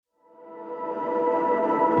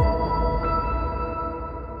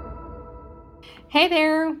Hey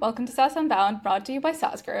there, welcome to SaaS Unbound, brought to you by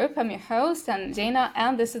SaaS Group. I'm your host, and Dana,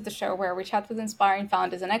 and this is the show where we chat with inspiring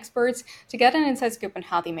founders and experts to get an inside scoop on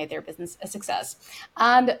how they made their business a success.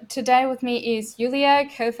 And today with me is Yulia,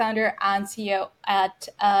 co-founder and CEO at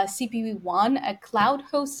CPV One, a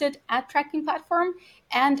cloud-hosted ad tracking platform,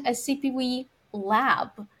 and a CPV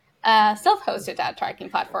Lab, a self-hosted ad tracking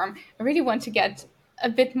platform. I really want to get a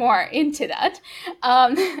bit more into that.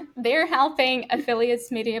 They're helping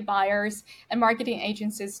affiliates, media buyers, and marketing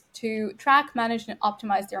agencies to track, manage, and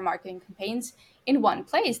optimize their marketing campaigns in one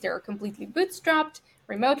place. They're completely bootstrapped,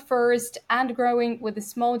 remote first, and growing with a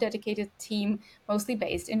small dedicated team, mostly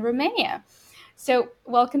based in Romania. So,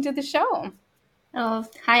 welcome to the show. Oh,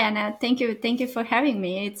 hi Anna. Thank you for having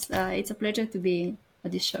me. It's a pleasure to be on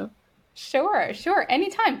this show. Sure,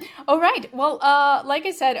 anytime. All right. Well, like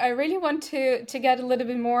I said, I really want to get a little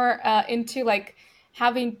bit more into like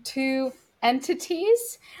having two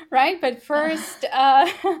entities, right? But first,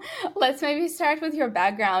 let's maybe start with your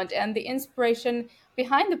background and the inspiration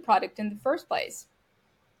behind the product in the first place.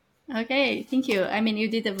 Okay, thank you. I mean, you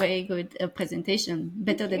did a very good presentation,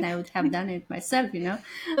 better Thank than you. I would have done it myself.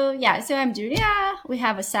 So I'm Julia. We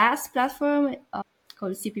have a SaaS platform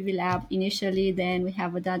called CPV Lab initially. Then we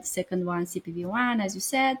have done the second one, CPV One, as you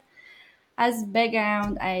said. As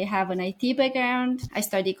background, I have an IT background. I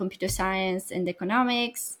studied computer science and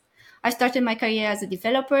economics. I started my career as a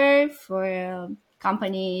developer for a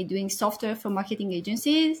company doing software for marketing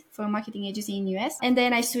agency in US. And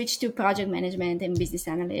then I switched to project management and business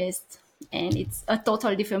analyst. And it's a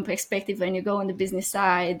total different perspective when you go on the business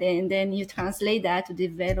side and then you translate that to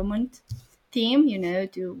development team,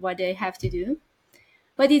 to what they have to do.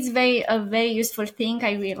 But it's a very useful thing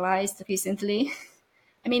I realized recently.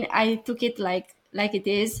 I mean, I took it like it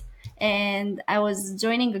is, and I was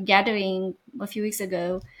joining a gathering a few weeks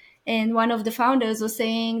ago, and one of the founders was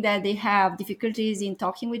saying that they have difficulties in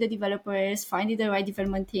talking with the developers, finding the right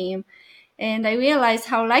development team. And I realized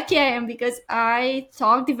how lucky I am because I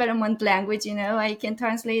talk development language, I can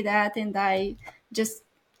translate that and I just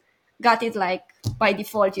got it like by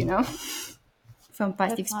default, from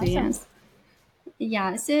past That's awesome. experience.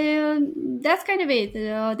 Yeah, so that's kind of it.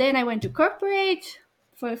 Then I went to corporate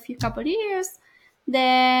for a few couple of years.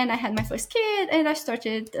 Then I had my first kid, and I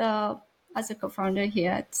started as a co-founder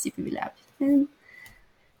here at CPB Lab, and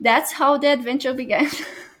that's how the adventure began.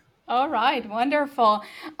 All right, wonderful.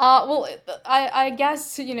 Well, I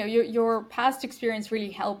guess your past experience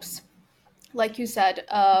really helps, like you said,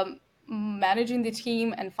 managing the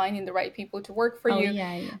team and finding the right people to work for Oh you.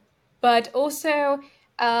 yeah, yeah. But also,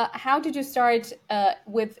 how did you start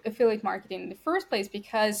with affiliate marketing in the first place?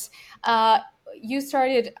 Because you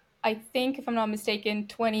started, I think, if I'm not mistaken,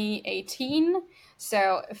 2018.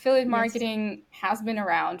 So affiliate Yes, marketing has been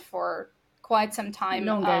around for quite some time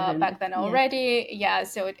longer than back that. then Yeah. already. Yeah,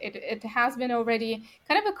 so it has been already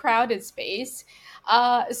kind of a crowded space.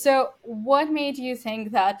 So what made you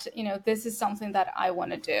think that, this is something that I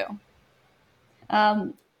want to do?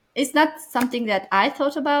 Um, it's not something that I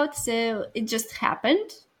thought about, so it just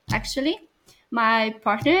happened. Actually, my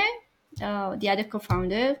partner, the other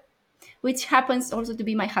co-founder, which happens also to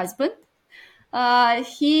be my husband.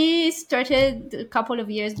 He started a couple of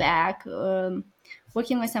years back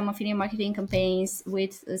working on some affiliate marketing campaigns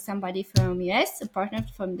with somebody from US, a partner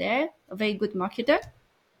from there, a very good marketer.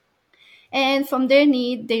 And from their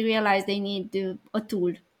need, they realized they need a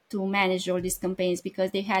tool to manage all these campaigns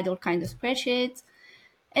because they had all kinds of spreadsheets.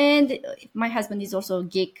 And my husband is also a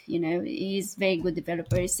geek, he's very good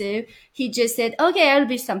developer. So he just said, okay, I'll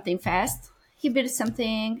build something fast. He built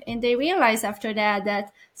something, and they realized after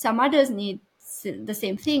that some others need the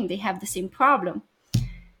same thing. They have the same problem.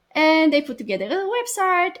 And they put together a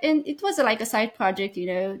website, and it was like a side project.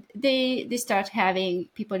 They start having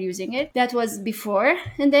people using it. That was before.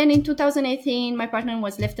 And then in 2018, my partner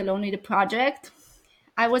was left alone with the project.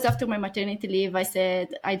 I was after my maternity leave. I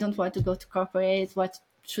said, I don't want to go to corporate. What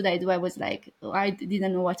should I do? I was like, I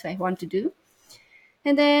didn't know what I want to do.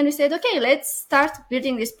 And then we said, okay, let's start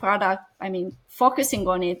building this product. I mean, focusing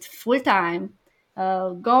on it full time,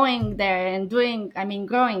 going there and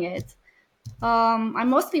growing it. I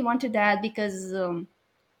mostly wanted that because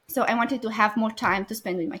so I wanted to have more time to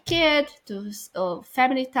spend with my kid, to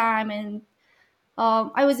family time, and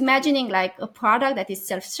I was imagining like a product that is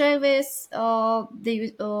self-service.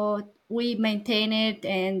 We maintain it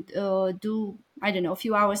and do, I don't know, a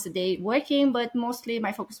few hours a day working, but mostly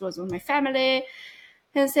my focus was on my family.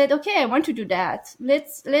 And said, okay, I want to do that.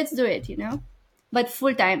 Let's do it. But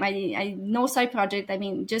full time. I no side project. I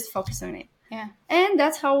mean, just focus on it. Yeah. And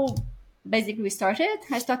that's how basically we started.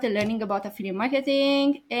 I started learning about affiliate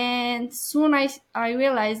marketing, and soon I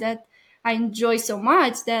realized that I enjoy so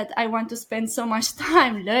much that I want to spend so much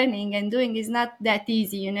time learning and doing. Is not that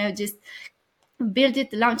easy, just build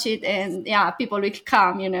it, launch it, and yeah, people will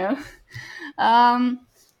come, um,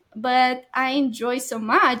 but I enjoy so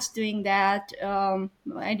much doing that.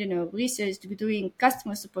 I don't know, research, doing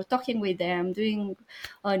customer support, talking with them, doing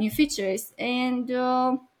new features, and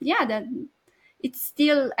yeah, that it's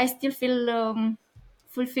still I still feel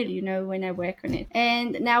fulfilled, when I work on it.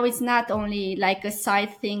 And now it's not only like a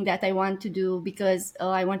side thing that I want to do because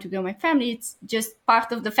I want to grow my family. It's just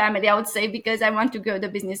part of the family, I would say, because I want to grow the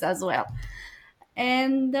business as well.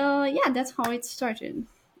 And yeah, that's how it started.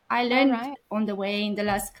 I All learned right. on the way in the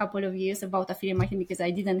last couple of years about affiliate marketing because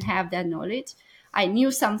I didn't have that knowledge. I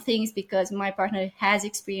knew some things because my partner has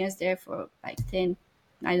experience there for like 10,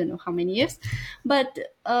 I don't know how many years. But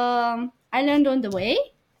I learned on the way.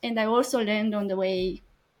 And I also learned on the way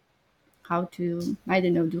how to, I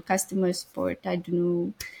don't know, do customer support. I don't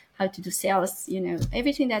know how to do sales,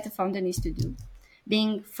 everything that a founder needs to do.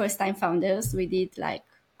 Being first time founders, we did like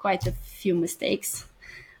quite a few mistakes.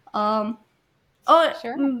 Um, or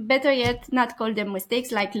Sure. better yet, not call them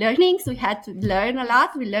mistakes, like learnings. We had to learn a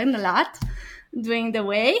lot. We learned a lot during the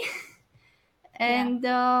way. Yeah. And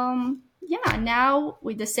yeah, now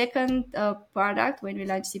with the second product, when we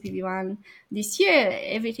launched CPV1 this year,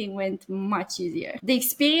 everything went much easier. The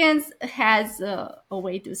experience has a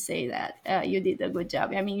way to say that you did a good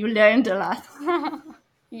job. I mean, you learned a lot.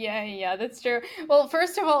 Yeah, yeah, that's true. Well,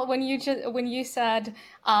 first of all, when you said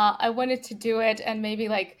I wanted to do it and maybe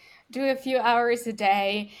like do a few hours a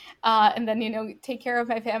day, and then take care of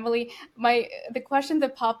my family, the question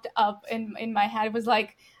that popped up in my head was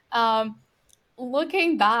like, um,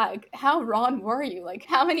 looking back, how wrong were you? Like,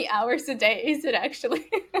 how many hours a day is it actually?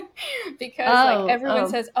 Because like Oh, everyone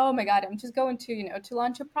says, "Oh my God, I'm just going to to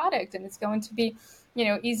launch a product, and it's going to be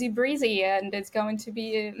easy breezy, and it's going to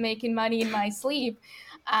be making money in my sleep."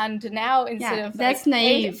 And now instead yeah, of that's like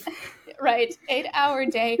eight, naive. right, 8 hour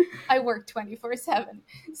day, I work 24/7.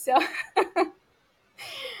 So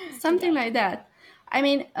Something yeah, like that. I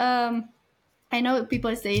mean, I know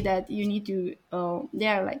people say that you need to,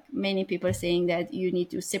 there are like many people saying that you need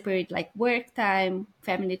to separate like work time,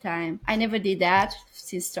 family time. I never did that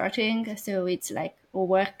since starting. So it's like a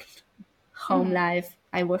work, home mhm, life.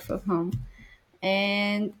 I work from home.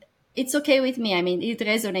 And it's okay with me. I mean, it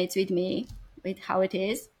resonates with me with how it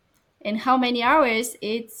is. And how many hours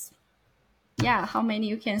it's, yeah, how many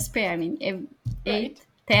you can spare. I mean, right, 8,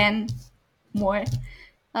 10 more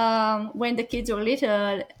when the kids were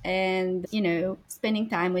little and spending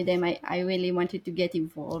time with them, I really wanted to get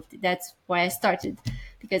involved. That's why I started,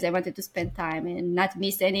 because I wanted to spend time and not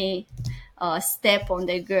miss any step on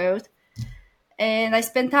their growth. And I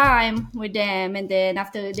spent time with them, and then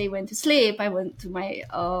after they went to sleep, I went to my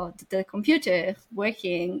to the computer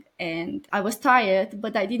working, and I was tired,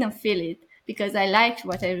 but I didn't feel it because I liked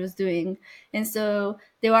what I was doing. And so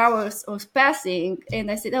the hours was passing, and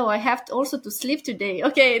I said, "Oh, I have to also to sleep today.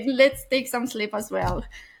 Okay, let's take some sleep as well."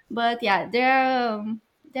 But yeah, there are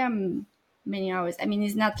many hours. I mean,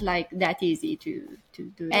 it's not like that easy to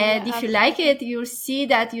do it. yeah, And if you like absolutely. it, you'll see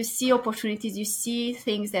that you see opportunities, you see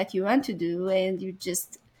things that you want to do, and you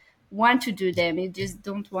just want to do them. You just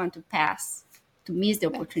don't want to miss the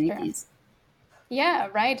That's true. opportunities. Yeah,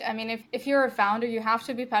 right. I mean, if you're a founder, you have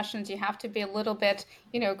to be passionate. You have to be a little bit,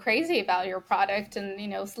 crazy about your product and,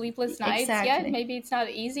 sleepless nights. Yeah, Exactly. maybe it's not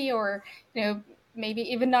easy or, maybe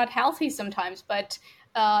even not healthy sometimes, but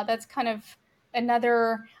that's kind of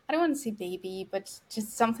another, I don't want to say baby, but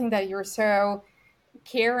just something that you're so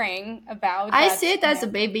caring about I see that, it as a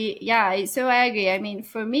baby. Yeah, so I agree. I mean,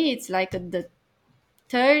 for me, it's like the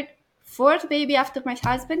third, fourth baby after my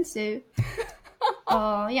husband. So,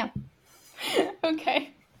 yeah.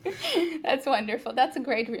 Okay. That's wonderful. That's a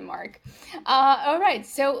great remark. All right.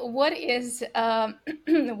 So, what is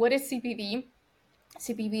what is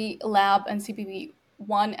CPV Lab, and CPV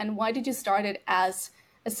One, and why did you start it as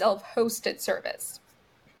a self-hosted service?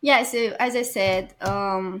 Yeah, so as I said,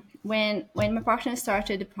 when my partner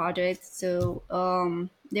started the project, so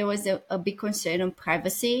there was a big concern on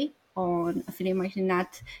privacy, on affiliate marketing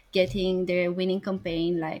not getting their winning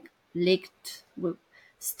campaign like leaked,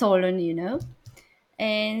 stolen,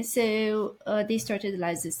 And so they started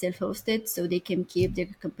as a self-hosted, so they can keep their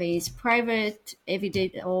campaigns private. Every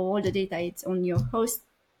data, all the data, it's on your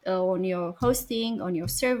on your hosting, on your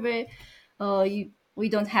server. We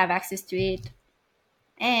don't have access to it.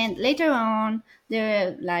 And later on,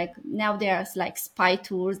 there's like spy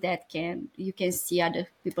tools that you can see other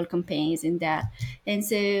people campaigns in that. And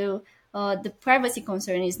so the privacy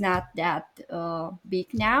concern is not that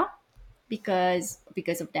big now because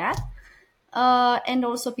of that. And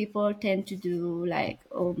also people tend to do like,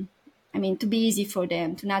 to be easy for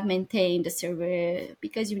them to not maintain the server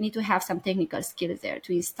because you need to have some technical skills there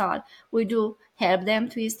to install. We do help them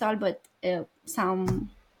to install, but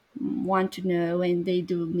some want to know when they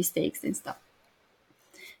do mistakes and stuff.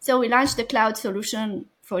 So we launched the cloud solution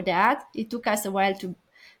for that. It took us a while to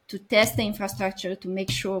test the infrastructure to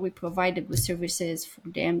make sure we provide the good services for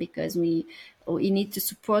them because we need to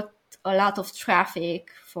support a lot of traffic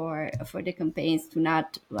for the campaigns to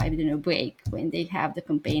not, I don't know, break when they have the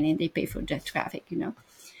campaign and they pay for the traffic, you know.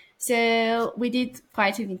 So we did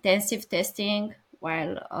quite an intensive testing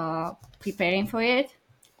while preparing for it.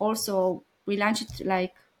 Also, we launched it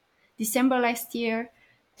like December last year,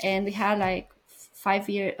 and we had like 5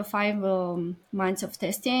 months of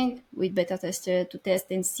testing with beta tester to test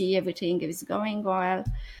and see everything is going well.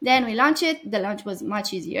 Then we launched it. The launch was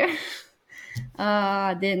much easier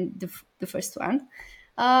than the first one.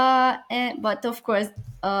 But of course,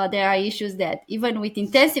 there are issues that even with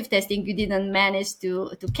intensive testing, you didn't manage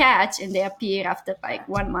to catch, and they appear after like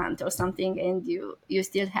 1 month or something, and you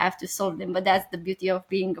still have to solve them. But that's the beauty of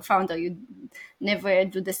being a founder. You never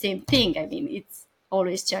do the same thing. I mean, it's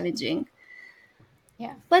always challenging.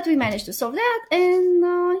 Yeah. But we managed to solve that, and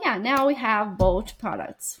now we have both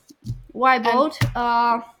products. Why both?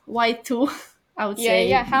 Why two? I would say.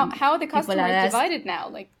 Yeah. How are the people are customers divided now?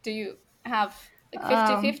 Like, do you have like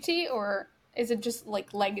 50-50, or is it just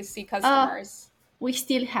like legacy customers? We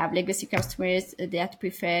still have legacy customers that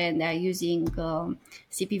prefer and are using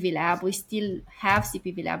CPV Lab. We still have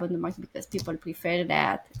CPV Lab on the market because people prefer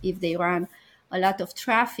that. If they run a lot of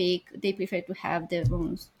traffic, they prefer to have their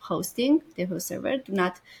own hosting, their own server, do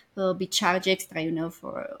not be charged extra,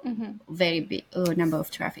 for very big number of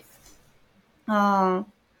traffic. But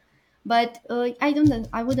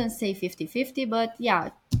I wouldn't say 50-50, but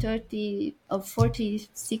yeah, 30 or 40,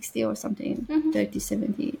 60 or something, 30,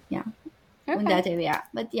 70, yeah. In that area.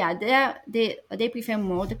 But yeah, they prefer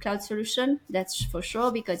more the cloud solution, that's for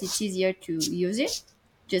sure, because it's easier to use it.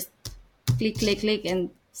 Just click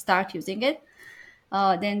and start using it.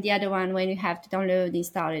 Then the other one, when you have to download,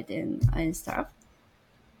 install it and stuff.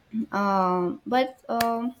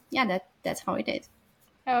 That's how it is.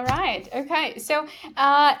 All right. Okay. So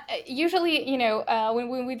usually,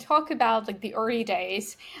 when we talk about like the early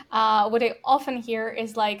days, what I often hear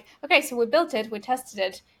is like, okay, so we built it, we tested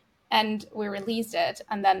it, and we released it,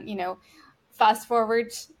 and then fast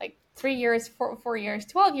forward like 3 years, 4 years,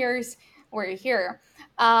 12 years, we're here.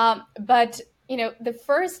 But the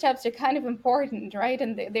first steps are kind of important, right?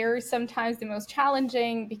 And they're sometimes the most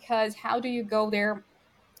challenging because how do you go there?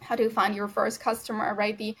 How do you find your first customer,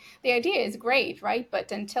 right? The idea is great, right?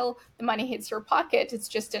 But until the money hits your pocket, it's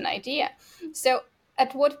just an idea. So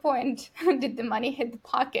at what point did the money hit the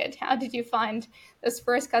pocket? How did you find those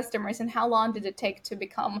first customers, and how long did it take to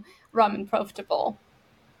become ramen profitable?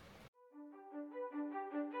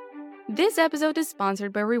 This episode is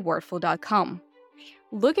sponsored by rewardful.com.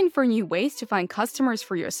 Looking for new ways to find customers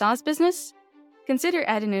for your SaaS business? Consider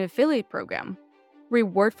adding an affiliate program.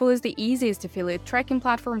 Rewardful is the easiest affiliate tracking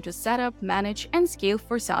platform to set up, manage, and scale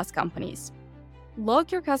for SaaS companies.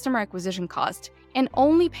 Log your customer acquisition cost and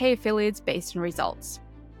only pay affiliates based on results.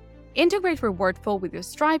 Integrate Rewardful with your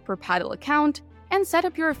Stripe or Paddle account and set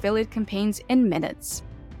up your affiliate campaigns in minutes.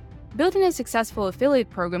 Building a successful affiliate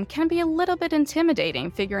program can be a little bit intimidating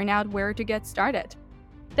figuring out where to get started.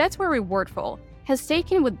 That's where Rewardful has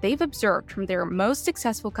taken what they've observed from their most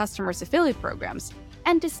successful customers' affiliate programs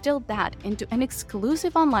and distilled that into an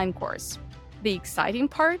exclusive online course. The exciting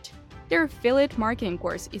part? Their affiliate marketing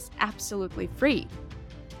course is absolutely free.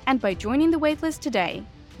 And by joining the waitlist today,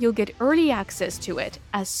 you'll get early access to it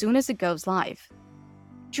as soon as it goes live.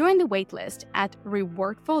 Join the waitlist at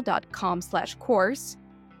rewardful.com/course,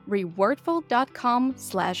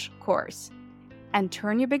 rewardful.com/course, and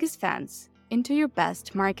turn your biggest fans into your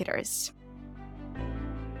best marketers.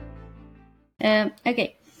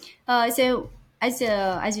 Okay. So as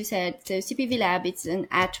you said, so CPV Lab, it's an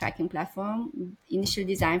ad tracking platform initially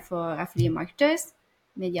designed for affiliate marketers,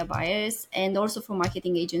 media buyers, and also for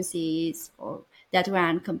marketing agencies or that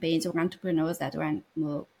run campaigns or entrepreneurs that run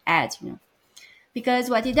more ads, Because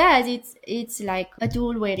what it does, it's like a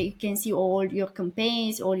tool where you can see all your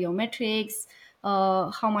campaigns, all your metrics,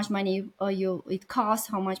 how much money it costs,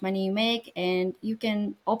 how much money you make, and you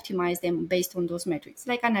can optimize them based on those metrics,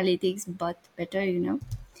 like analytics, but better,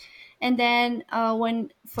 And then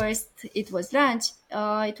when first it was launched,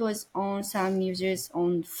 it was on some users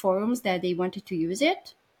on forums that they wanted to use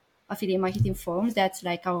it, affiliate marketing forums. That's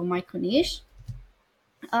like our micro niche.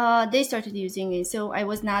 They started using it. So I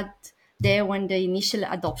was not there when the initial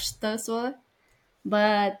adopters were,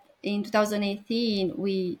 but in 2018,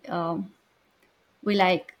 we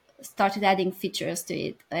like started adding features to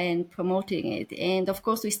it and promoting it. And of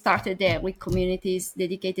course, we started there with communities,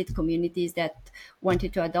 dedicated communities that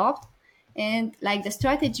wanted to adopt. And like the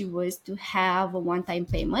strategy was to have a one-time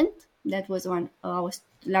payment. That was one our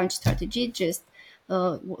launch strategy. Just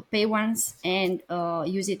pay once and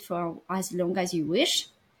use it for as long as you wish.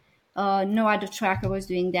 No other tracker was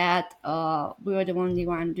doing that. We were the only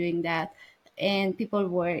one doing that. And people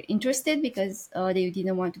were interested because they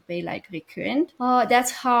didn't want to pay like recurrent.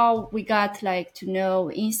 That's how we got like to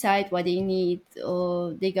know insight what they need.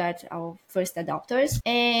 They got our first adopters,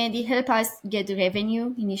 and it helped us get the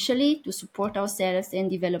revenue initially to support ourselves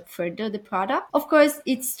and develop further the product. Of course,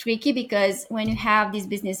 it's tricky because when you have this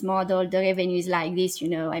business model, the revenue is like this.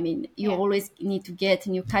 I mean, you Yeah. always need to get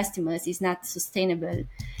new customers. It's not sustainable,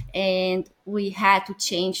 and we had to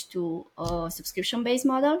change to a subscription-based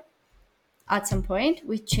model at some point.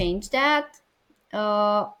 We changed that,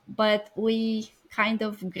 but we kind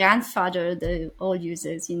of grandfathered the old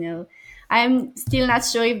users. I'm still not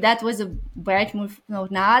sure if that was a bright move or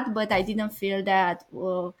not, but I didn't feel that.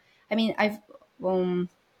 I mean, um,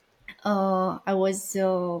 I was.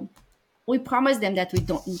 We promised them that we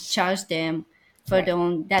don't charge them further Right.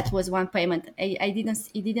 on. That was one payment. I didn't.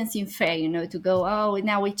 It didn't seem fair, to go. Oh,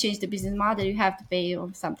 now we changed the business model. You have to pay or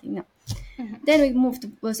something. No. Hmm. Then we moved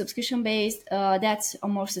to a subscription based. That's a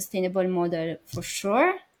more sustainable model for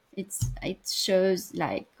sure. It shows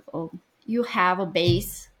like you have a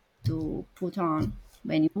base to put on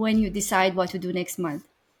when you decide what to do next month.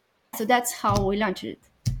 So that's how we launched it.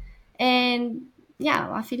 And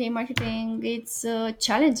yeah, affiliate marketing, it's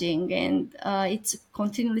challenging, and it's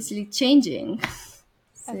continuously changing.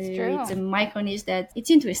 So That's it's true. a micro niche that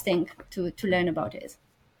it's interesting to learn about it.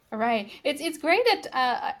 Right. It's great that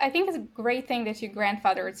I think it's a great thing that you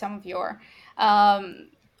grandfathered some of your um,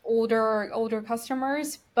 older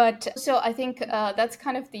customers. But so I think that's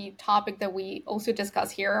kind of the topic that we also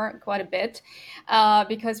discuss here quite a bit,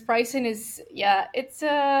 because pricing is, yeah, it's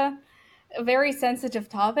a very sensitive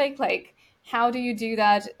topic. Like, how do you do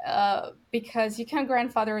that? Because you can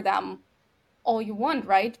grandfather them all you want,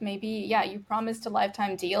 right? Maybe, yeah, you promised a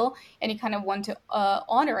lifetime deal and you kind of want to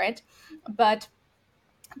honor it, but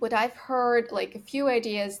what I've heard, like a few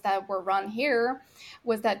ideas that were run here,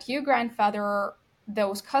 was that you grandfather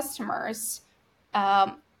those customers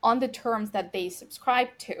on the terms that they subscribe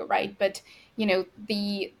to, right? But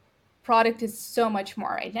the product is so much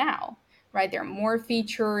more right now, right? There are more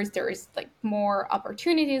features, there is like more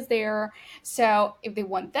opportunities there. So if they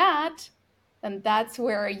want that, then that's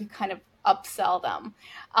where you kind of upsell them.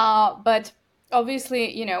 But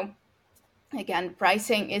obviously, again,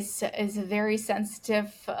 pricing is a very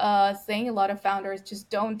sensitive thing. A lot of founders just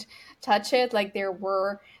don't touch it. Like, there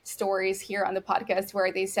were stories here on the podcast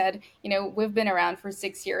where they said, we've been around for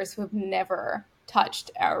 6 years, we've never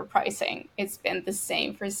touched our pricing, it's been the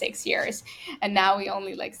same for 6 years, and now we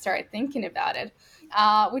only like start thinking about it,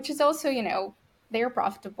 which is also, they're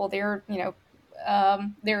profitable, they're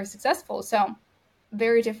successful. So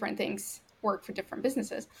very different things work for different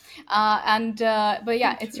businesses, and but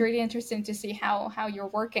yeah, it's True. really interesting to see how you're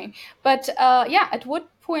working. But yeah, at what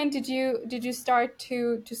point did you start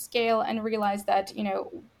to scale and realize that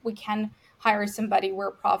we can hire somebody,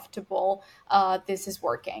 we're profitable, this is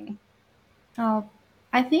working? Uh,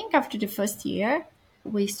 I think after the first year,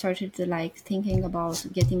 we started to like thinking about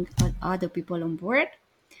getting other people on board.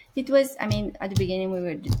 It was, I mean, at the beginning we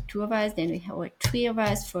were the two of us, then we were three of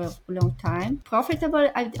us for a long time.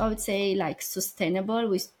 Profitable, I would say, like sustainable.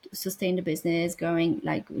 We sustained the business, growing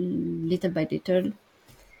like little by little.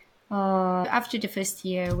 After the first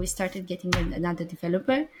year, we started getting another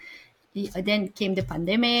developer. Then came the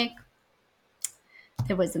pandemic.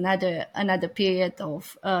 There was another period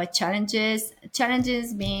of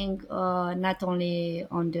challenges being not only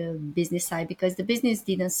on the business side, because the business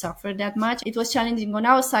didn't suffer that much. It was challenging on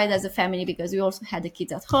our side as a family because we also had the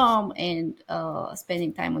kids at home, and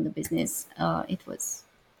spending time on the business, it was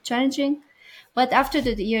challenging. But after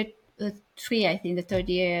the year three, I think the third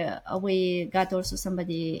year, we got also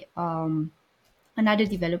somebody, another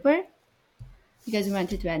developer, because we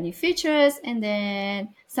wanted to add new features, and then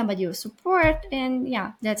somebody will support. And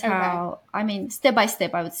yeah, that's Okay. how, I mean, step by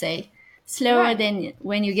step, I would say. Slower Right. than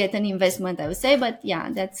when you get an investment, I would say, but yeah,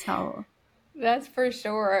 that's how. That's for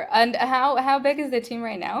sure. And how big is the team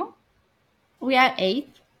right now? We are eight.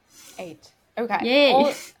 8. Okay. Yay.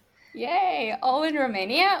 All, yay, all in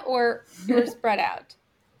Romania, or you're spread out?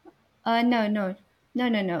 No, no, no,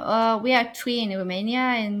 no, no. We are three in Romania,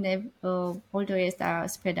 and all the rest are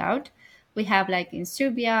spread out. We have like in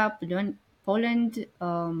Serbia, Poland,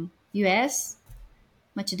 US.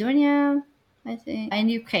 Macedonia, I think, and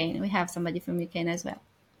Ukraine. We have somebody from Ukraine as well.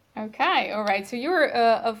 Okay, all right. So you're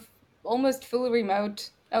almost fully remote.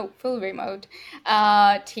 Oh, fully remote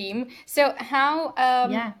team. So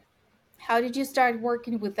Yeah. how did you start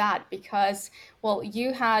working with that? Because well,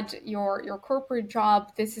 you had your corporate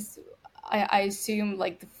job. This is, I assume,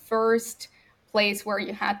 like the first place where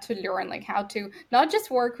you had to learn like how to not just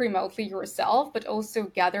work remotely yourself, but also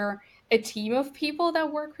gather a team of people that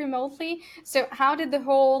work remotely. So how did the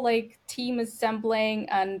whole like team assembling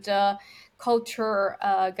and culture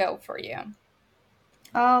go for you?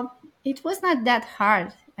 Uh, it was not that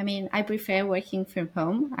hard. I mean, I prefer working from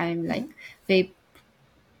home. I'm like Hmm. very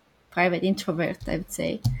private introvert, I would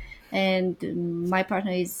say. And my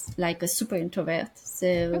partner is like a super introvert. So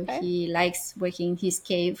Okay. he likes working in his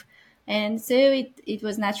cave. And so it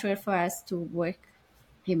was natural for us to work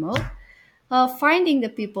remote. Finding the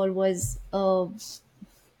people was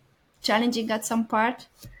challenging at some part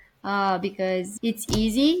because it's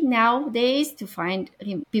easy nowadays to find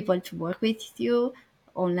people to work with you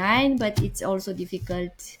online, but it's also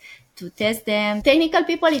difficult to test them. Technical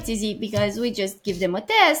people, it's easy because we just give them a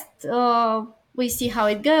test. We see how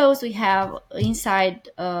it goes. We have inside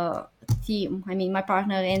team. I mean, my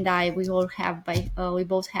partner and I, we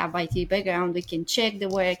both have IT background. We can check the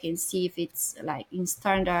work and see if it's like in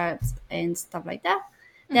standards and stuff like that.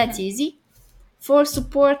 That's Hmm. easy. For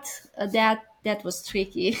support, that was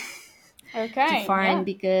tricky to Okay. find Yeah.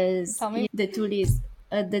 because Tell me. the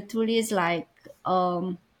tool is like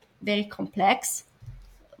very complex.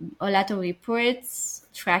 A lot of reports,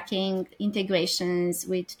 tracking, integrations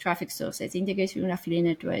with traffic sources, integration with affiliate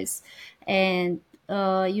networks, and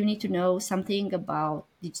you need to know something about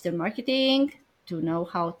digital marketing to know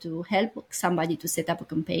how to help somebody to set up a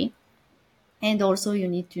campaign, and also you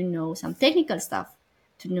need to know some technical stuff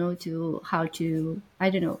to know to how to, I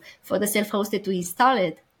don't know, for the self-hosted to install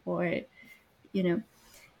it, or you know.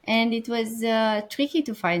 And it was tricky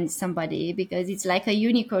to find somebody because it's like a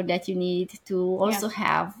unicorn that you need to Yeah. also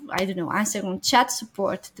have, I don't know, answer on chat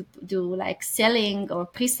support to do like selling or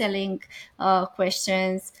pre-selling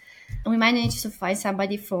questions. We managed to find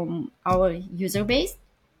somebody from our user base,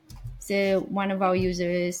 so one of our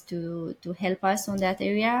users to help us on that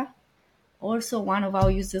area, also one of our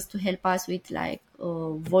users to help us with like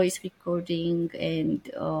voice recording and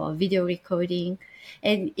video recording,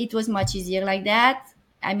 and it was much easier like that.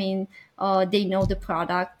 I mean, they know the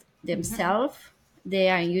product Hmm. themselves, they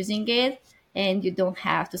are using it, and you don't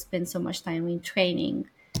have to spend so much time in training.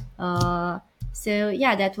 uh, so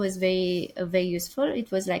yeah, that was very useful.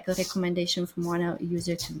 It was like a recommendation from one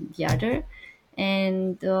user to the other,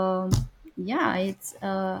 and yeah,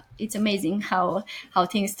 it's amazing how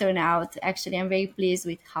things turn out. Actually, I'm very pleased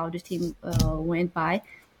with how the team went by,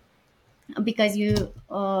 because you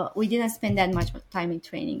we didn't spend that much time in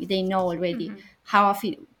training. They know already Hmm. how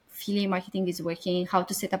affiliate marketing is working, how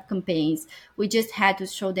to set up campaigns. We just had to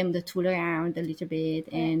show them the tool around a little bit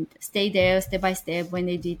Yeah. and stay there step by step when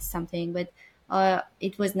they did something. But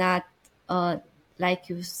it was not like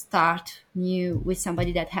you start new with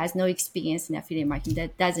somebody that has no experience in affiliate marketing,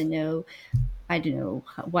 that doesn't know, I don't know,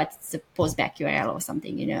 what's a postback URL or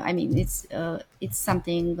something. I mean, it's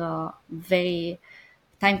something very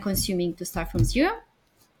time consuming to start from zero. Right.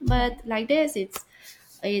 But like this,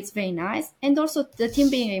 it's very nice. And also the team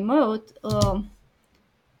being remote,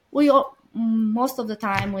 most of the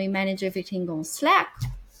time we manage everything on Slack,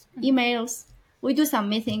 Hmm. emails. We do some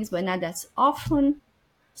meetings, but not that often.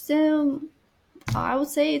 So I would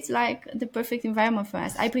say it's like the perfect environment for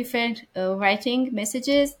us. I prefer writing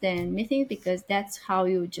messages than meetings because that's how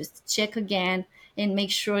you just check again and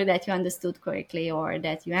make sure that you understood correctly or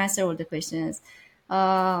that you answer all the questions.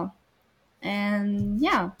 Uh, and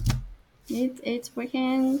yeah, it's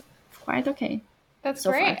working quite okay That's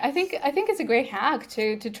so great. far. I think it's a great hack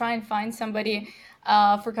to try and find somebody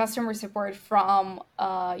for customer support from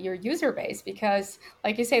your user base because,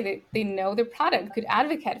 like you say, they know the product, could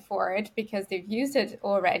advocate for it because they've used it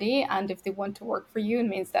already, and if they want to work for you, it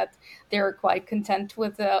means that they're quite content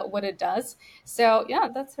with what it does. So yeah,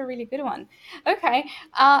 that's a really good one. Okay,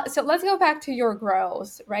 so let's go back to your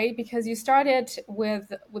growth, right? Because you started with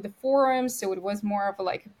the forums, so it was more of a,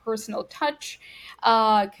 like a personal touch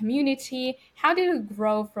community. How did it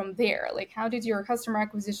grow from there? Like, how did your customer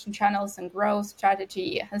acquisition channels and growth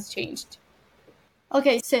strategy has changed?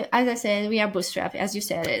 Okay, so as I said, we are bootstrapped, as you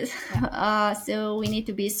said it. Yeah. So we need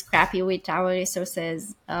to be scrappy with our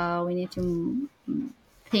resources. We need to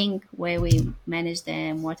think where we manage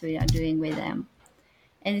them, what we are doing with them.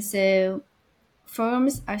 And so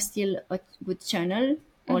forums are still a good channel.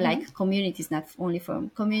 or like communities, not only from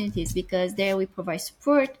communities, because there we provide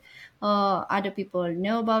support. Other people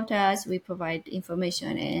know about us. We provide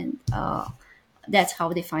information, and that's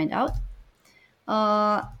how they find out.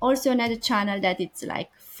 Also, another channel that it's like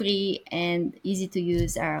free and easy to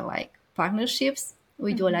use are like partnerships.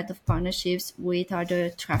 We do a lot of partnerships with other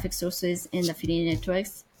traffic sources and affiliate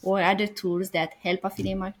networks or other tools that help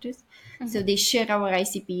affiliate marketers. So they share our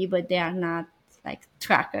ICP, but they are not like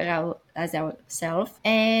tracker as ourselves.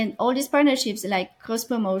 And all these partnerships like cross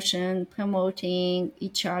promotion, promoting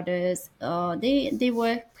each other's, they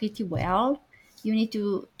work pretty well. You need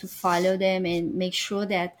to follow them and make sure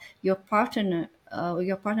that your partner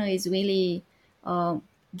is really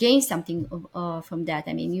gain something from that.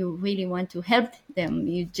 I mean, you really want to help them.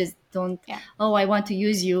 You just don't, Yeah. oh, I want to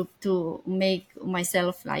use you to make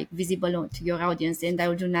myself like visible to your audience, and I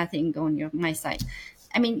will do nothing on my side.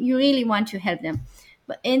 I mean, you really want to help them,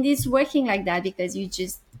 and it's working like that because you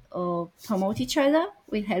just promote each other.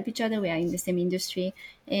 We help each other. We are in the same industry,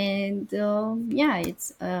 and yeah,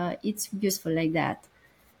 it's useful like that.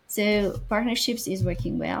 So partnerships is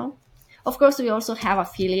working well. Of course, we also have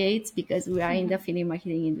affiliates because we are in the affiliate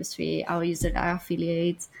marketing industry. Our users are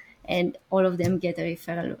affiliates, and all of them get a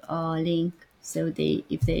referral link. So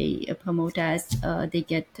if they promote us, they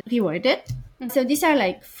get rewarded. So these are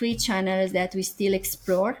like free channels that we still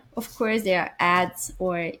explore. Of course, there are ads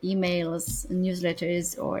or emails,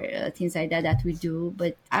 newsletters, or things like that we do.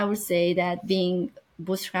 But I would say that being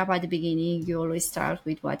bootstrap at the beginning, you always start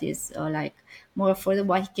with what is like more affordable,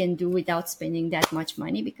 what you can do without spending that much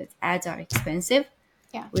money because ads are expensive.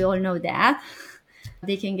 Yeah. We all know that.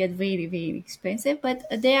 They can get very, very expensive, but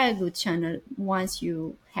they are a good channel once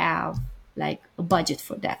you have like a budget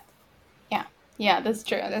for that. Yeah. Yeah, that's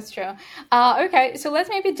true. That's true. Okay, so let's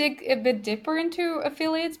maybe dig a bit deeper into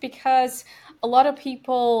affiliates because a lot of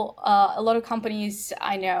people, a lot of companies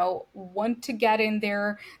I know want to get in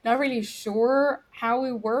there, not really sure how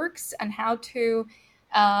it works and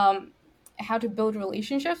um, how to build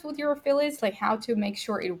relationships with your affiliates, like how to make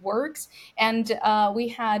sure it works. And we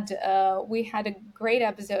had a great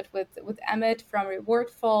episode with Emmett from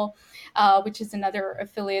Rewardful, which is another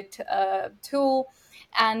affiliate tool,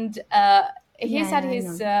 and he Yeah, said I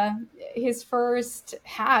know. his first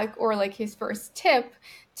hack or like his first tip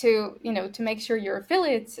to to make sure your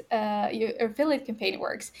affiliate campaign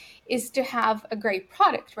works is to have a great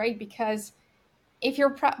product, right? Because if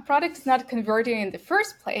your product is not converting in the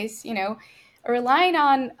first place, relying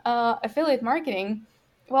on affiliate marketing,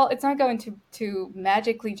 well, it's not going to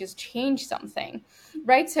magically just change something,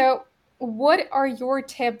 right? So, what are your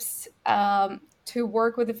tips to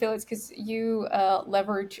work with affiliates? Because you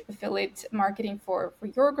leverage affiliate marketing for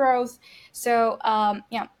your growth. So,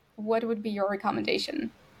 yeah, what would be your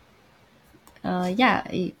recommendation? Yeah,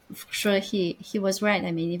 for sure he was right.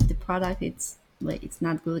 I mean, if the product it's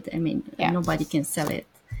not good, I mean, Yeah, nobody can sell it,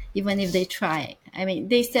 even if they try. I mean,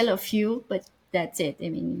 they sell a few, but that's it. I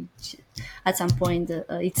mean, at some point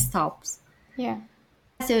it stops. yeah,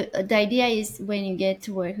 So the idea is when you get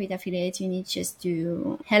to work with affiliates, you need just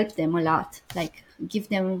to help them a lot, like give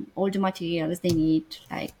them all the materials they need,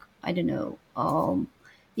 like I don't know,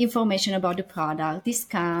 information about the product,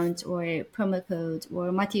 discounts or promo codes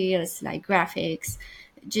or materials like graphics.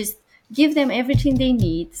 Just give them everything they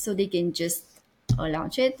need so they can just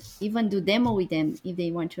launch it. Even do demo with them if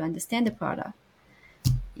they want to understand the product.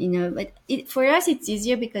 But for us it's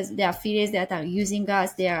easier because the affiliates that are using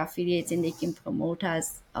us, they are affiliates and they can promote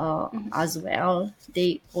us as well.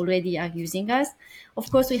 They already are using us. Of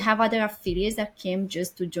course, we have other affiliates that came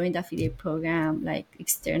just to join the affiliate program, like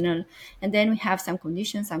external, and then we have some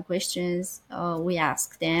conditions, some questions we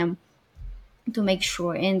ask them to make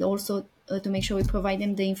sure, and also to make sure we provide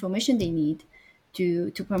them the information they need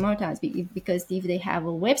to promote us. Because if they have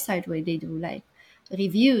a website where they do like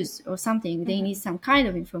reviews or something, they need some kind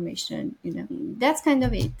of information. That's kind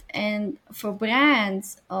of it. And for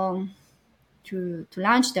brands to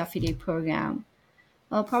launch the affiliate program,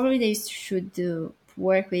 probably they should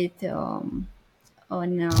work with on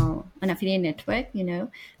an affiliate network,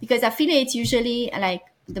 because affiliates usually like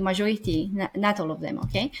the majority, not all of them,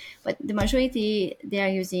 okay, but the majority they are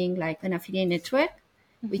using like an affiliate network,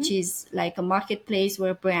 which is like a marketplace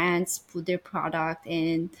where brands put their product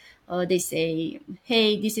and they say,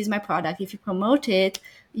 hey, this is my product. If you promote it,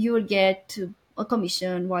 you will get a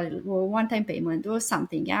commission or one-time payment or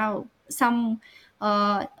something. Yeah,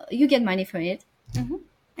 you get money for it,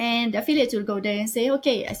 and affiliates will go there and say,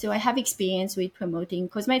 okay, so I have experience with promoting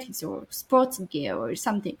cosmetics or sports gear or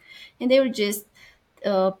something. And they will just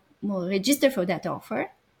register for that offer.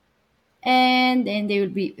 And then they will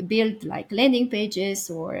be build like landing pages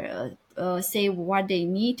or say what they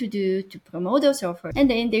need to do to promote those offers, and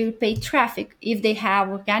then they will pay traffic. If they have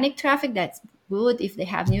organic traffic, that's good. If they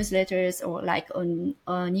have newsletters or like on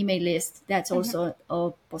an email list, that's also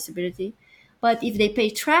a possibility. But if they pay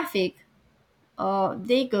traffic,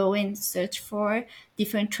 they go and search for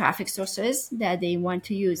different traffic sources that they want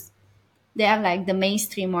to use. They are like the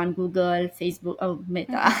mainstream on Google, Facebook,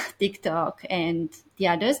 Meta, TikTok, and the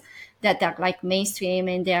others that are like mainstream,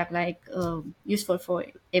 and they are like useful for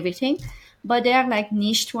everything. But they are like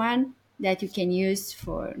niched one that you can use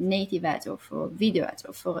for native ads or for video ads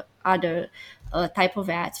or for other type of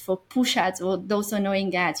ads, for push ads or those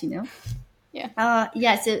annoying ads, you know. Yeah.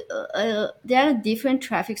 Yeah, so there are different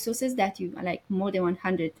traffic sources that you like, more than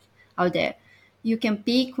 100 out there. You can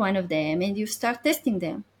pick one of them and you start testing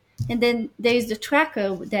them. And then there is the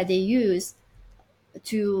tracker that they use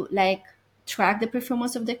to like track the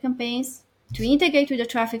performance of their campaigns, to integrate with the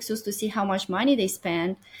traffic source to see how much money they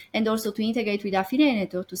spend, and also to integrate with the affiliate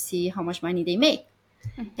network to see how much money they make.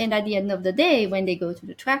 And at the end of the day, when they go to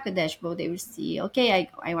the tracker dashboard, they will see, okay,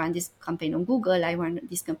 I want this campaign on Google, I want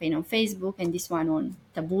this campaign on Facebook, and this one on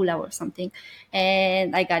Taboola or something.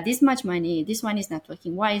 And I got this much money. This one is not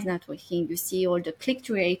working. Why is not working? You see all the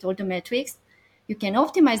click-through rate, all the metrics. You can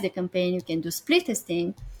optimize the campaign. You can do split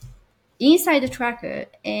testing inside the tracker.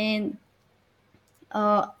 And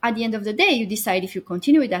at the end of the day, you decide if you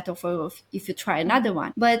continue with that offer or if you try another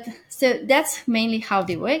one. But so that's mainly how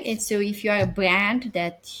they work. And so if you are a brand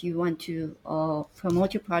that you want to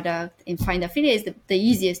promote your product and find affiliates, the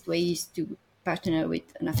easiest way is to partner with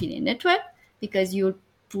an affiliate network, because you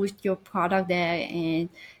put your product there, and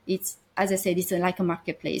it's, as I said, it's like a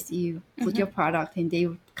marketplace. You put your product and they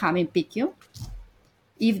will come and pick you.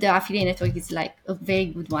 If the affiliate network is like a very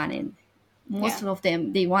good one, and most of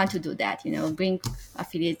them, they want to do that, you know, bring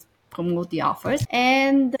affiliates, promote the offers.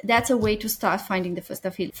 And that's a way to start finding the first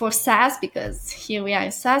affiliate. For SaaS, because here we are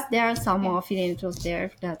in SaaS, there are some more affiliates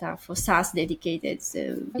there that are for SaaS dedicated.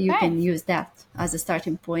 So you can use that as a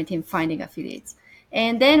starting point in finding affiliates.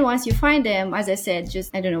 And then once you find them, as I said,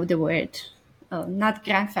 just, I don't know the word, not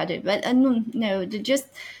grandfather, but no, just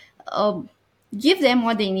give them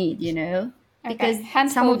what they need, you know, because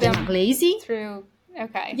some of them are lazy. Through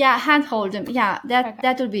Yeah, handhold them. Yeah,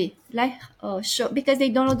 that would be like show, because they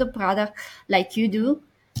don't know the product like you do.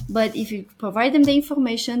 But if you provide them the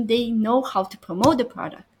information, they know how to promote the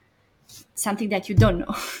product, something that you don't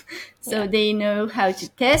know. So they know how to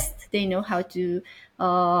test. They know how to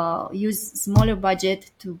use smaller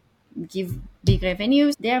budget to give big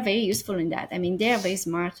revenues. They are very useful in that. I mean, they are very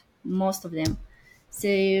smart, most of them. So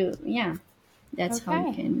yeah, that's how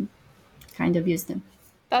you can kind of use them.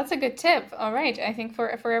 That's a good tip. All right, I think for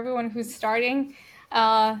everyone who's starting,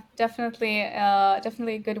 definitely a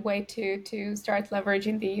good way to start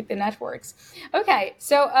leveraging the networks. Okay,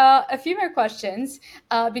 so a few more questions,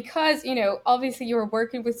 because obviously you're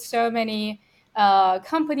working with so many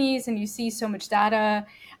companies and you see so much data.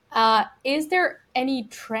 Is there any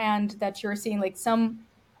trend that you're seeing, like some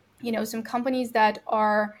companies that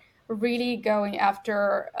are really going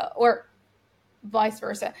after, or vice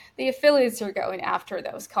versa, the affiliates are going after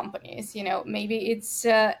those companies? Maybe it's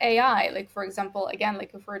AI, like for example, again,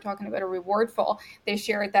 like if we're talking about a Rewardful, they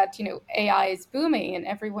shared that AI is booming and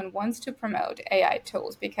everyone wants to promote AI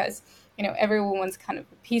tools because everyone wants kind of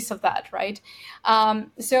a piece of that, right?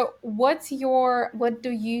 So what do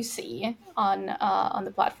you see on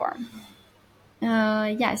the platform?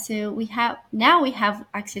 Yeah, so we have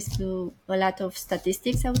access to a lot of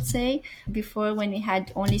statistics, I would say. Before, when we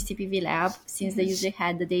had only CPV Lab, since they usually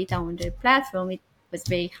had the data on the platform, it was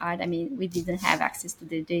very hard. I mean, we didn't have access to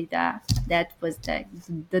the data. That was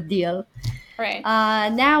the deal. Right.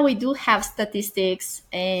 Now we do have statistics,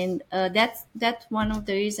 and that's one of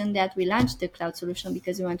the reasons that we launched the cloud solution,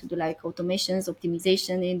 because we want to do like automations,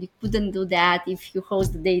 optimization, and we couldn't do that if you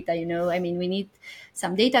host the data. I mean, we need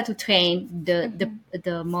some data to train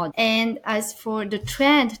the model. And as for the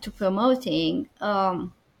trend to promoting,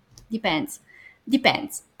 depends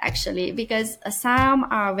actually, because some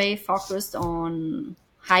are very focused on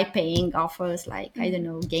high paying offers, like I don't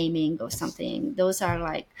know, gaming or something. Those are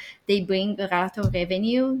like, they bring a lot of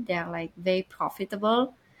revenue, they're like very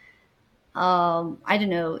profitable. I don't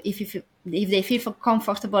know if they feel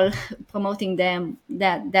comfortable promoting them,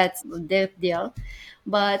 that's their deal.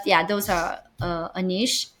 But yeah, those are a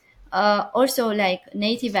niche. Also, like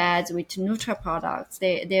native ads with neutral products,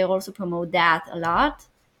 they also promote that a lot.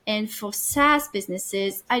 And for SaaS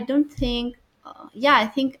businesses, I don't think, I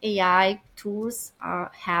think AI tools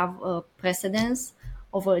have a precedence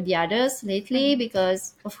over the others lately,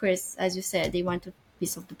 because of course, as you said, they want a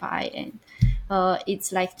piece of the pie, and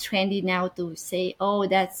It's like trendy now to say, oh,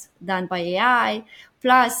 that's done by AI.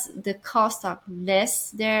 Plus, the costs are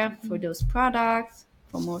less there for those products,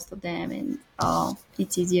 for most of them, and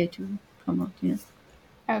it's easier to promote.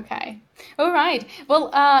 Okay. All right. Well,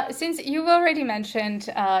 since you've already mentioned,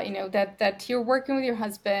 that you're working with your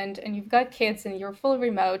husband and you've got kids and you're full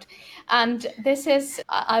remote, and this is,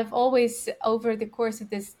 I've always, over the course of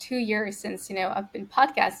this 2 years since, I've been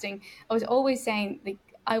podcasting, I was always saying, like,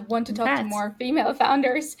 I want to talk to Congrats. more female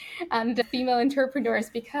founders and female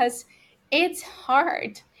entrepreneurs because it's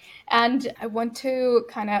hard. And I want to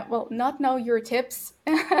kind of, well, not know your tips,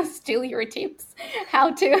 steal your tips,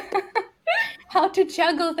 how to how to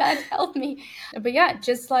juggle that. Help me. But yeah,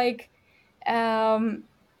 just like um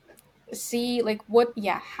see like what,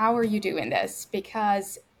 yeah, how are you doing this?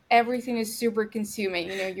 Because everything is super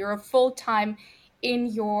consuming. You're a full-time in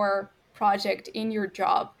your project, in your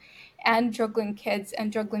job, and juggling kids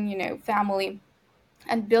and juggling, family,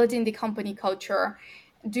 and building the company culture,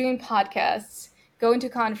 doing podcasts, going to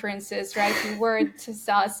conferences, right? You were to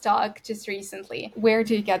SaaS talk just recently. Where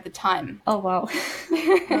do you get the time? Oh, wow.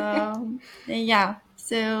 Yeah.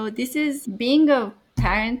 So this is being a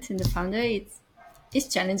parent and a founder. It's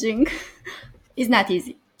challenging. It's not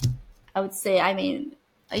easy. I would say. I mean,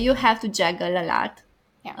 you have to juggle a lot.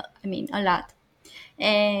 Yeah. I mean, a lot.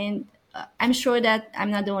 And I'm sure that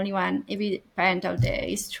I'm not the only one. Every parent out there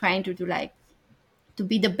is trying to do like to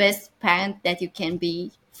be the best parent that you can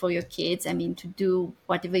be for your kids. I mean, to do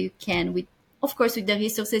whatever you can with, of course, with the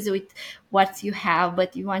resources, with what you have,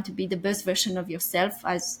 but you want to be the best version of yourself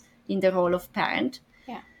as in the role of parent.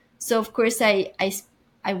 Yeah. So of course, I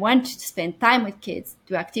want to spend time with kids,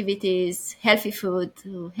 do activities, healthy food,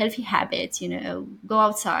 do healthy habits, go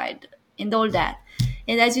outside and all that.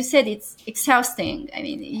 And as you said, it's exhausting. I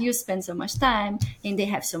mean, you spend so much time and they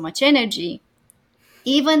have so much energy.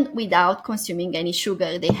 Even without consuming any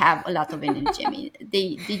sugar, they have a lot of energy. I mean,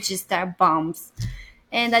 they just are bombs.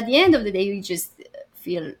 And at the end of the day, you just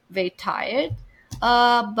feel very tired.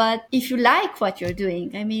 But if you like what you're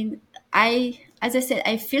doing, I mean, as I said,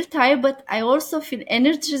 I feel tired, but I also feel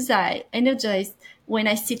energized when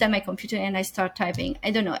I sit at my computer and I start typing. I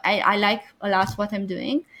don't know. I like a lot what I'm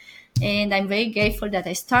doing. And I'm very grateful that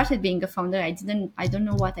I started being a founder. I don't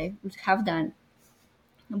know what I would have done,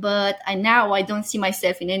 but now I don't see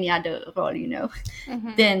myself in any other role,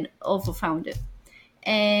 than of a founder.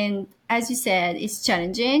 And as you said, it's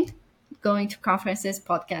challenging going to conferences,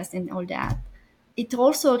 podcasts, and all that. It's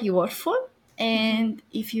also rewardful. And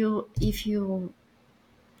if you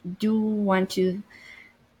do want to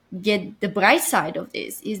get the bright side of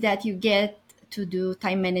this, is that you get to do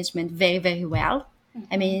time management very, very well.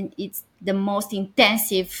 I mean, it's the most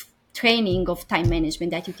intensive training of time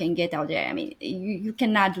management that you can get out there. I mean, you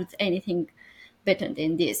cannot do anything better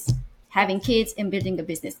than this. Having kids and building a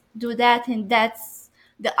business. Do that, and that's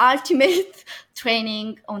the ultimate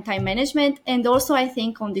training on time management, and also I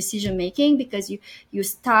think on decision making, because you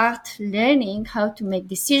start learning how to make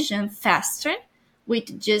decisions faster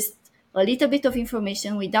with just a little bit of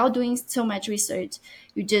information without doing so much research.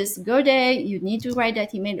 You just go there, you need to write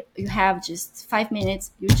that email, you have just 5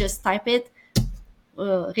 minutes, you just type it,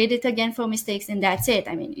 read it again for mistakes, and that's it.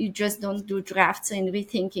 I mean, you just don't do drafts and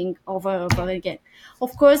rethinking over and over again.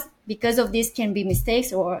 Of course, because of this can be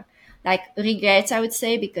mistakes or like regrets, I would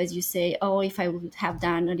say, because you say, oh, if I would have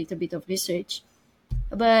done a little bit of research.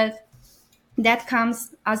 But that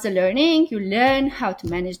comes as a learning. You learn how to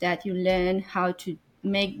manage that. You learn how to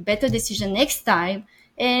make better decision next time.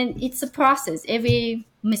 And it's a process. Every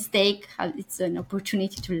mistake, it's an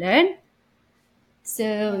opportunity to learn.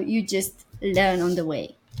 So you just learn on the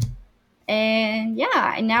way. And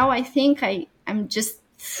yeah, now I think I'm just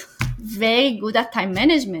very good at time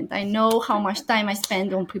management. I know how much time I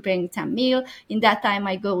spend on preparing some meal. In that time,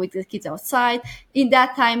 I go with the kids outside. In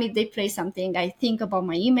that time, if they play something, I think about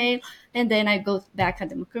my email, and then I go back at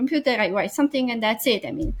the computer, I write something, and that's it.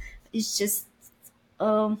 I mean, it's just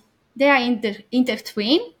they are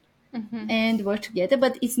intertwined and work together,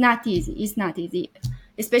 but it's not easy. It's not easy,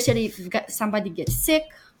 especially if somebody gets sick.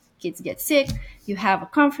 Kids get sick, you have a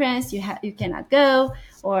conference, you cannot go,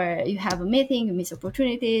 or you have a meeting, you miss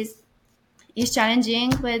opportunities. It's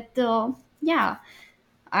challenging, but yeah,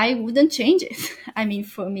 I wouldn't change it. I mean,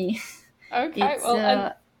 for me, Okay. it's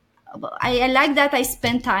Well, and I like that I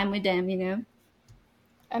spend time with them.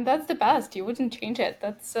 and that's the best. You wouldn't change it.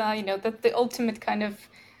 That's that's the ultimate kind of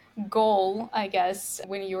goal, I guess,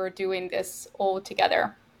 when you're doing this all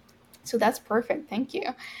together. So that's perfect. Thank you.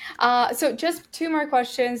 So just two more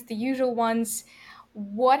questions, the usual ones.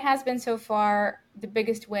 What has been so far the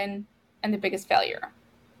biggest win and the biggest failure?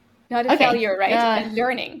 Not a Okay. failure, right? A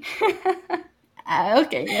learning.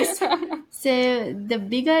 Okay, yes. So the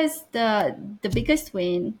biggest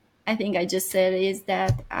win I think I just said is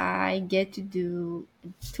that I get to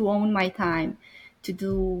own my time, to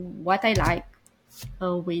do what I like,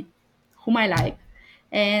 with whom I like,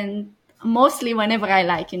 and mostly whenever I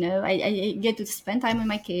like. I get to spend time with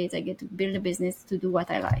my kids. I get to build a business to do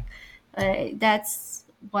what I like. That's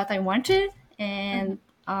what I wanted, Mhm. and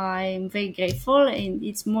I'm very grateful. And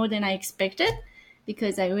it's more than I expected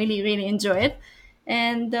because I really, really enjoy it.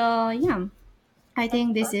 And yeah, I That's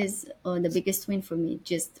think this perfect. is the biggest win for me.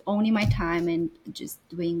 Just owning my time and just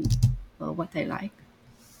doing what I like.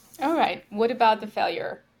 All right. What about the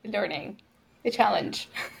failure, the learning, the challenge?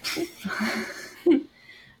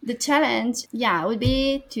 The challenge, yeah, would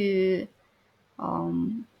be to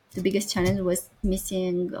the biggest challenge was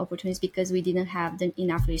missing opportunities because we didn't have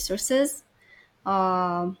enough resources,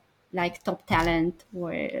 um, like top talent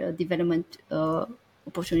or development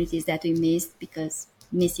opportunities that we missed because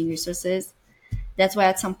missing resources. That's why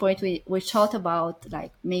at some point we thought about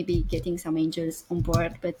like maybe getting some angels on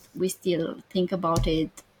board, but we still think about it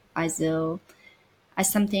as a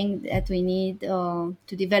as something that we need to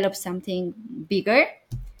develop something bigger.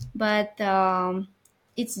 But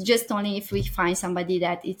it's just only if we find somebody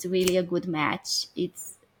that it's really a good match. It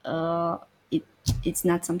it's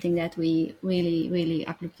not something that we really really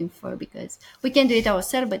are looking for because we can do it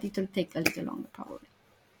ourselves, but it will take a little longer probably.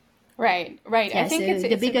 Right, right. I Yeah. think So the it's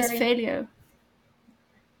a biggest very, failure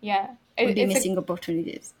yeah. would be It's a missing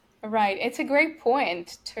opportunities. right. It's a great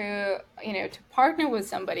point to, to partner with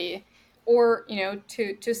somebody, or,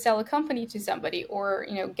 to sell a company to somebody, or,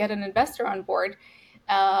 get an investor on board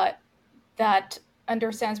uh, that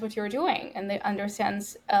understands what you're doing, and that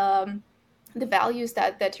understands the values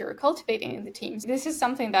that you're cultivating in the teams. This is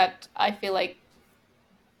something that I feel like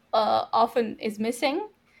often is missing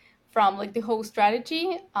from like the whole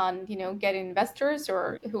strategy on, getting investors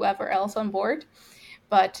or whoever else on board.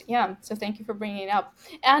 But yeah, so thank you for bringing it up.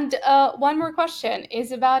 And one more question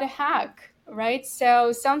is about a hack, right?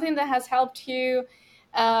 So something that has helped you,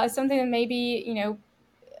 something that maybe,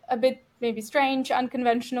 a bit maybe strange,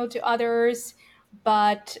 unconventional to others,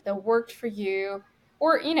 but that worked for you.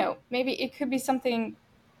 Or, maybe it could be something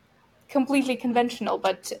completely conventional,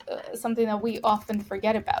 but something that we often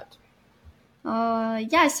forget about.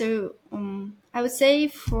 Yeah. So I would say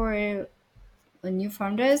for new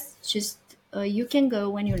founders, just you can go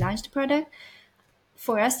when you launch the product.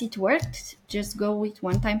 For us it worked, just go with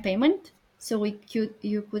one-time payment, so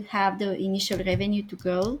you could have the initial revenue to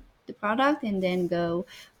grow the product and then go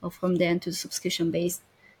from there to subscription based.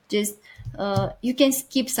 Just you can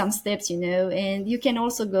skip some steps, and you can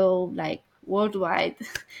also go like worldwide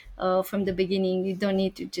from the beginning. You don't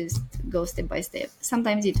need to just go step by step.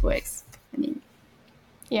 Sometimes it works. I mean,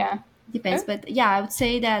 Yeah. depends, Oh, but yeah, I would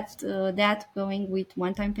say that going with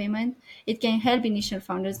one-time payment, it can help initial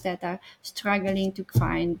founders that are struggling to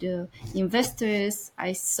find investors.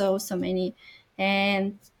 I saw so many,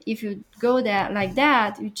 and if you go there like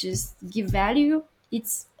that, you just give value.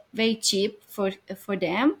 It's very cheap for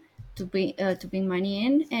them to bring money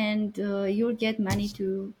in, and you'll get money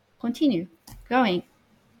to continue growing.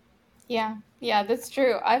 yeah, yeah, that's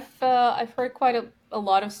true. I've heard quite a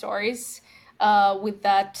lot of stories with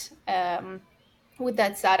that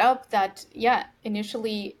setup, that yeah,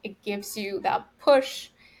 initially it gives you that push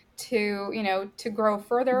to, to grow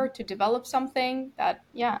further, to develop something that,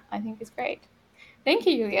 yeah, I think is great. Thank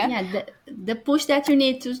you, Julia. Yeah, the push that you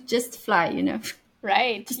need to just fly,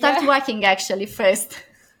 Right, to start yeah. walking actually first.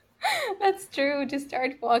 That's true. Just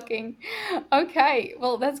start walking. Okay,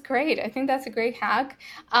 well, that's great. I think that's a great hack.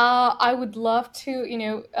 I would love to,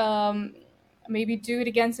 maybe do it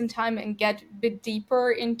again sometime and get a bit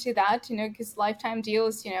deeper into that, because lifetime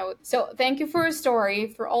deals, So thank you for your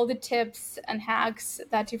story, for all the tips and hacks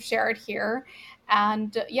that you've shared here.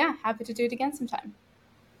 And yeah, happy to do it again sometime.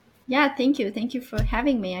 Yeah, thank you. Thank you for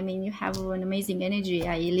having me. I mean, you have an amazing energy.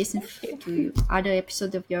 I listen Thank to you. other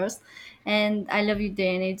episodes of yours, and I love you the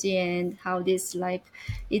energy and how this like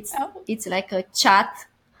it's Oh, it's like a chat,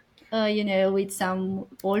 with some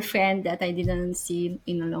old friend that I didn't see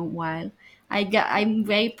in a long while. I'm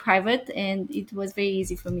very private, and it was very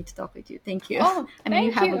easy for me to talk with you. Thank you. oh, I mean,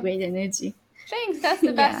 you thank have a you. great energy. Thanks. That's the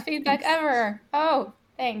Yeah, best feedback thanks. ever. Oh,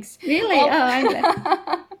 thanks. Really? Oh, Well, I'm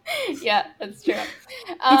glad. yeah, that's true.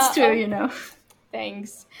 It's true, Oh,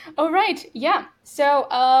 thanks. All right. Yeah. So,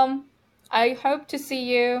 I hope to see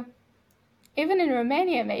you even in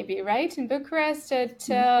Romania, maybe, right? In Bucharest at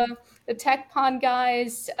the Tech Pond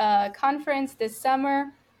Guys conference this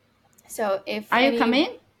summer. So, if Are you any,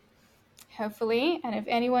 coming? hopefully, and if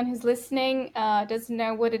anyone who's listening doesn't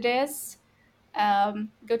know what it is,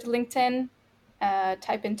 go to LinkedIn,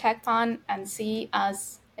 type in TechCon and see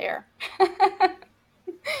us there.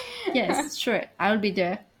 Yes, sure. I'll be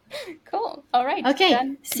there. Cool. All right. Okay,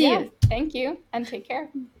 Then, see yeah, you. thank you and take care.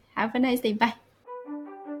 Have a nice day. Bye.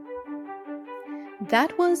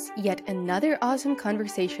 That was yet another awesome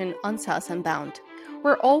conversation on SaaS Unbound.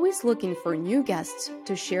 We're always looking for new guests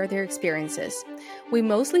to share their experiences. We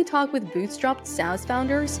mostly talk with bootstrapped SaaS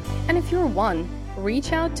founders, and if you're one,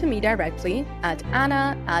 reach out to me directly at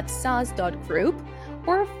anna@saas.group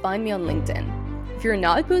or find me on LinkedIn. If you're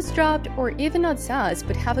not bootstrapped or even not SaaS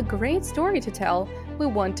but have a great story to tell, we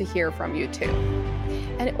want to hear from you too.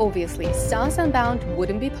 And obviously, SaaS Unbound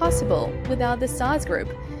wouldn't be possible without the SaaS Group,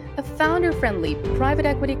 a founder-friendly private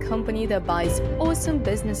equity company that buys awesome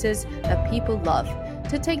businesses that people love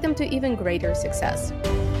to take them to even greater success.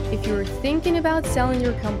 If you're thinking about selling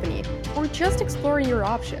your company or just exploring your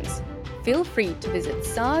options, feel free to visit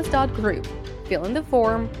saas.group, fill in the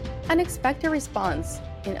form, and expect a response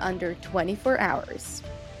in under 24 hours.